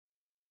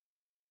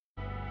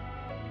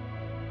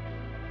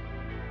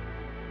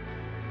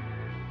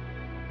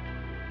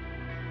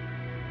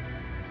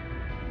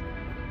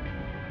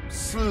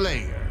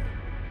Slayer.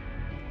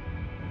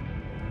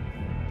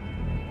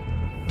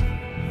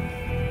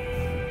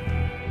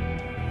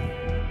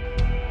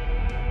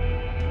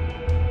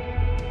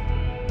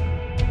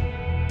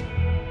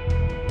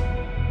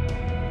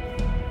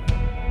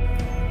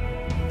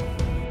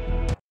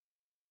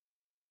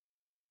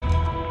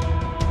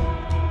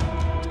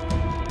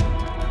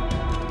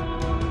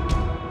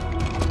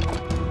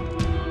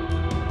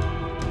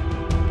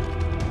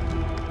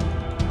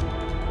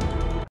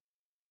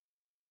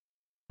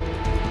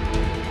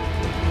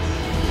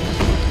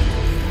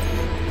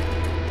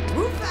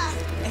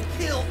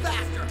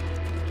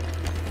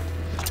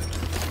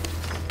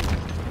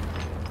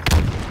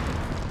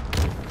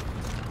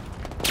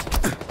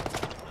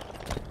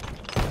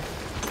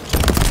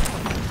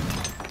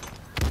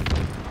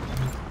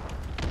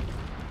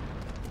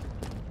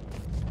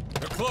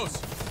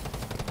 Close.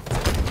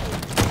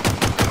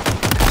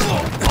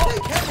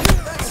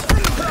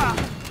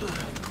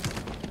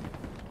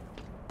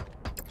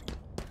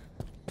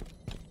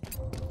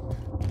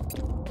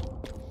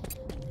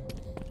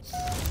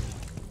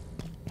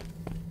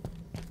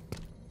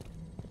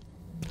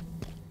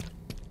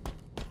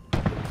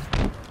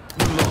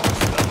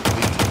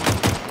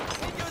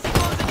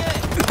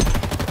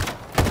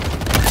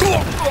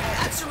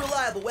 That's a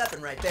reliable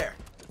weapon right there.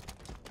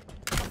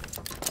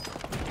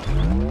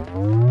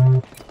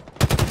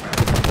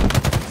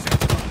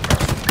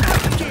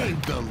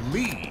 Gained the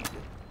lead.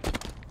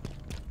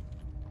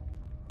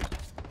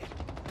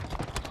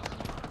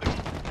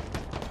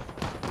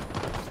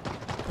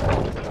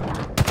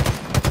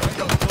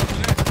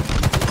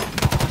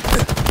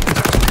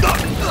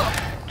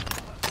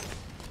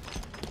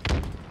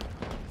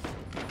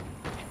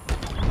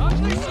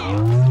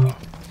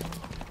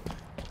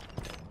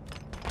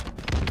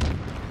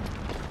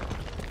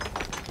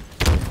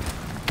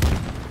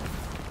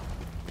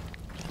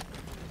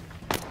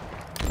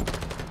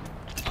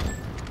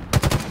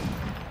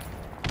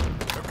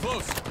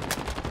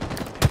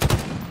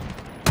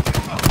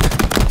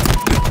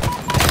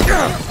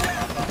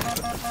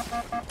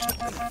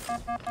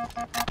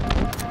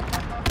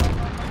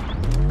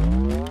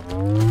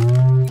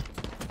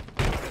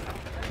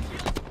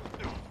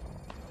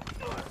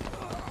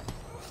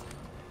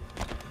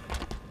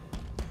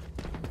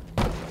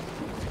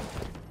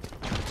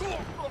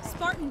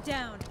 Spartan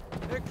down.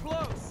 They're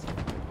close.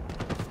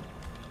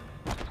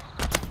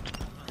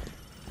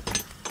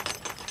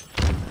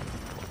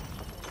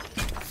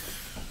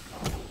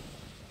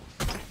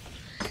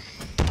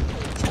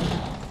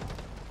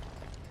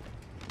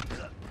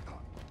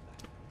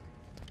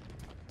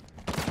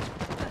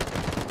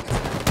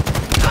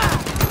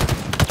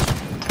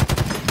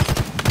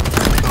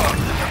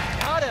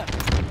 Got him.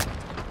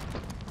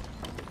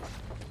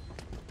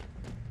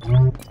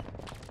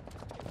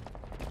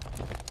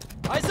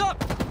 Eyes up.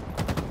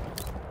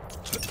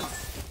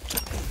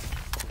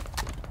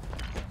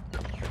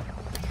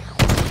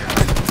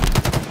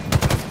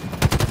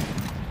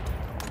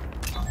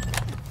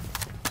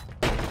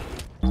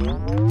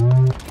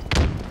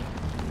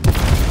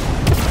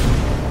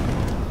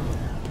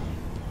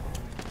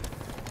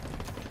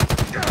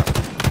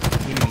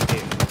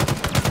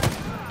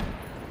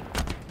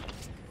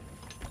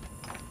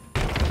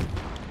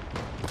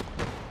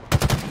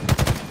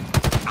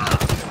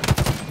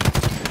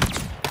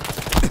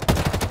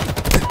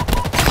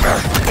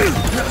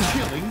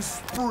 Killing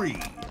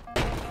spree.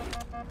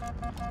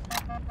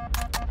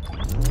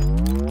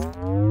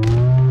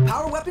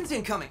 Power weapons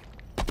incoming.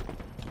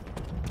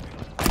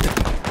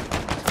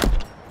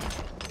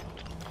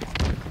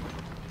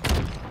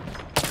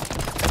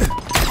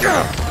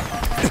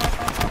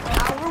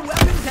 Power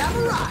weapons have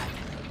arrived.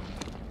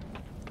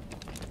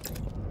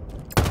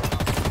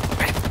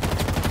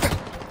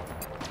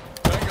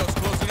 Tango's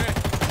closing in.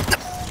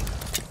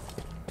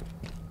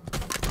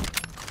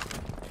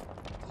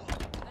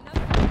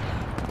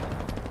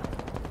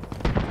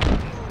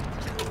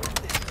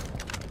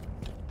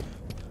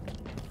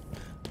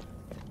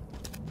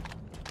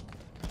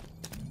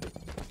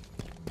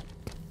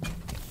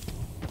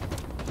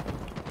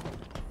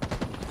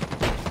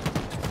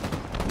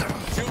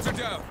 Shields are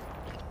down.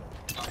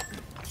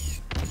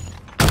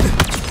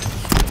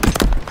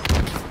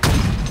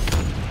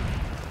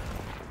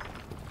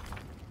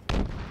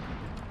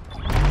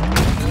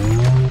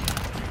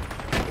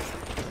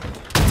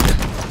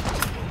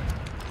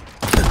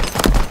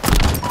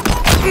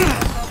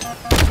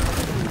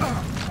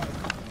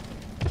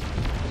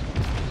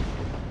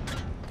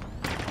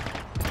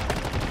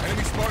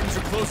 Enemy Spartans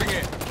are closing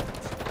in.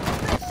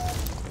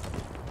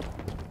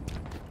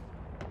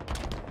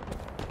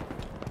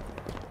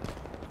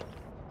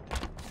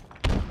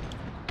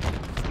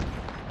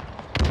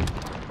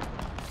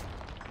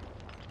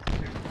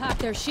 Pop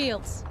their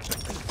shields. Good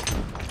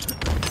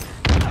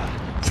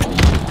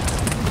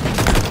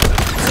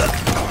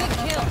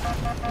kill.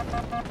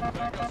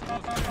 Tango's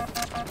closing in.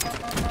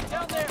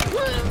 Down there.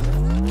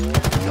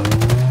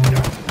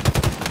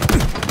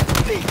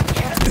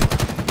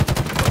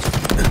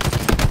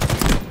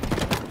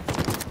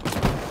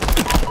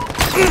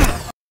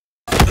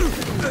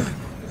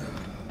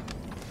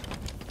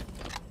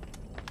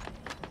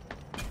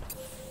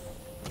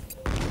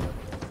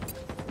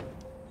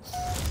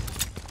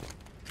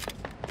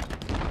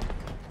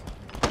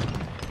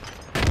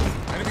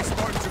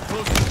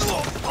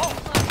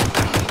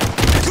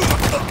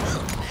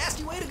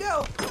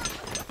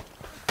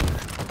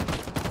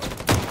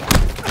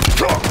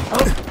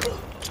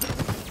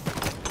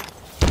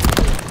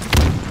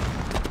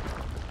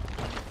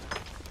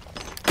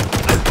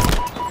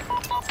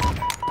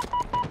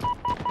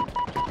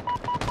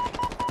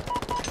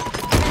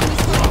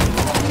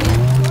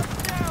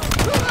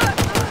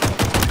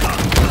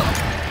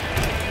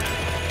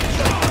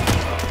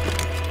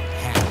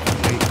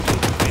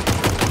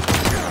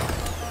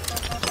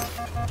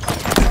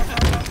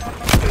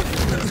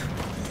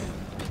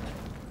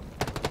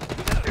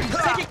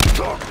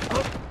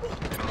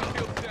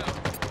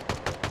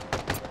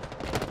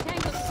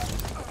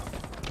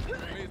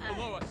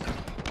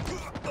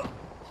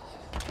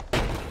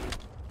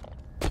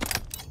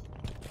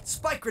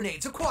 Spike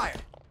grenades acquired.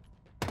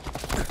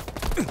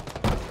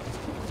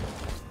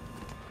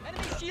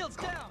 Enemy shields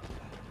down.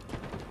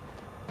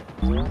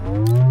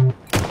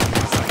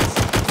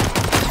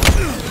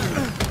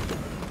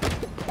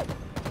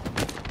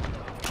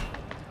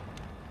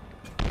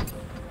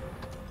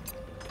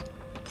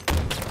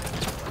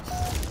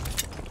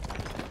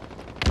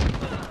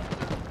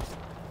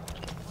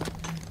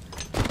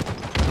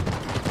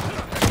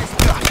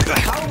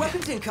 Power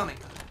weapons incoming.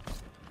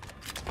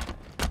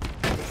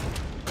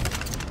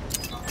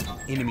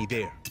 Enemy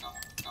there.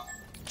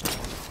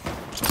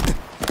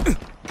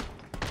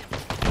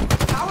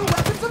 Power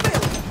weapons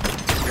available.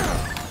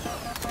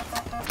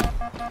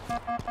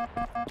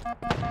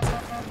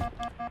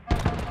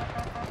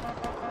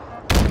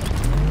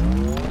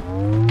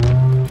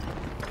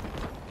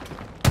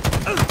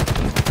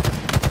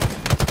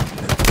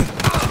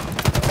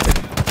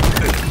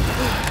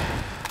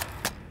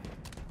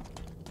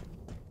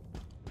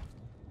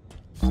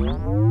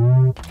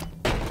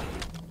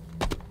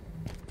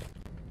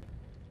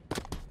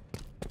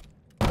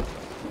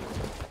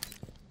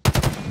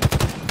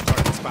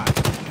 Target spot.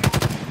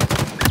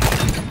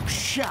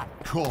 Shot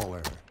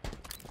caller.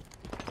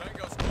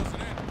 Tango's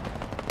closing in.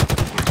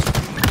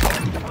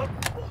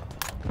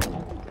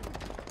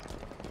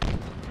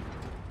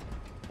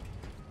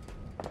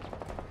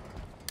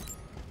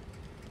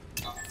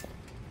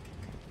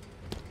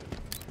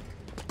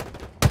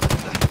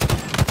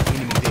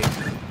 Enemy there.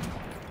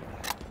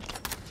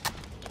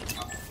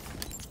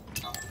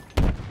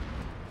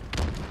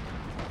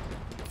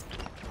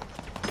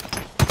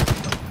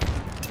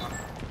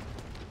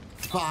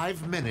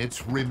 5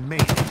 minutes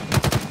remaining.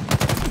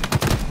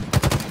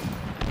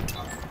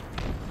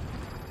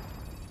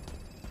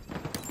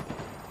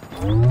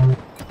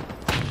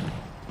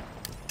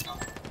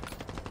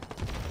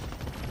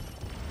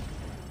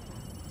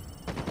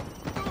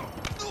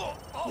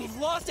 We've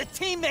lost a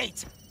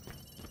teammate.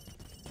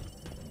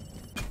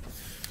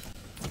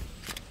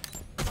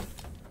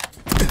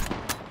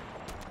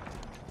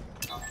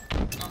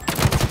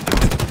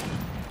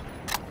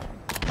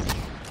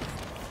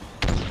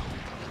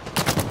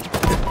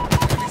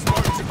 Enemy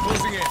Spartans are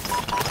closing in.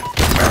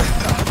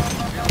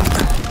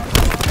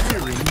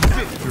 Nearing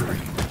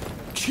victory.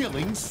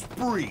 Killing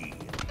spree.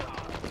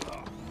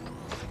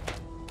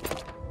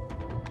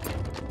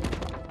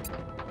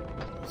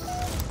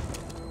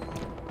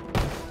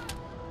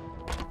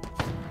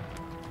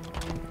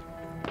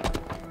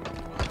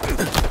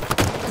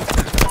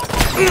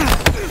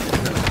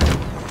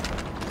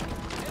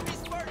 Enemy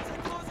Spartans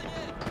are closing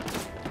in.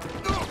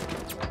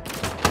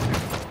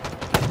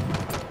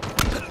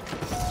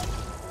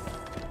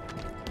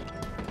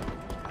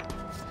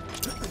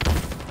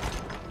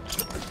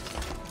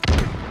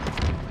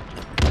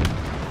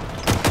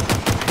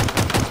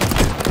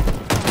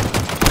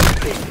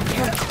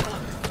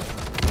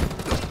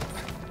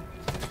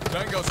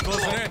 Tango's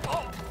closing in.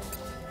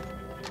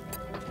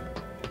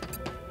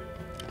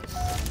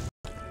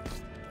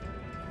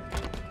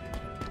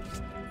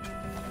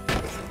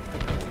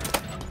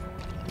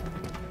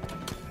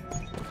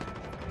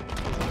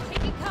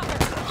 Taking cover.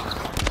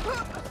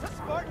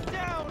 Spartan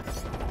down.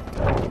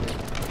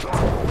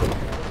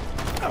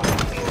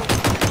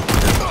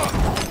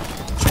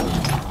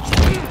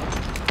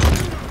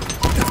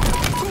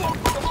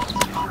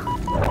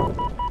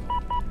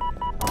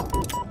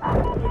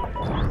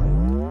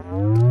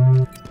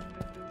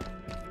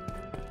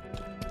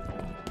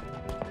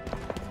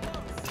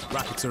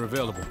 Rockets are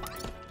available.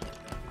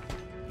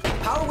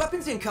 Power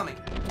weapons incoming.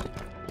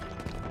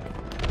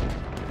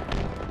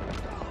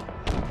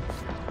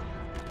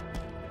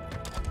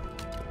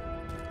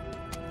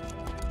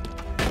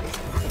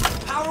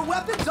 Power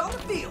weapons on the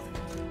field.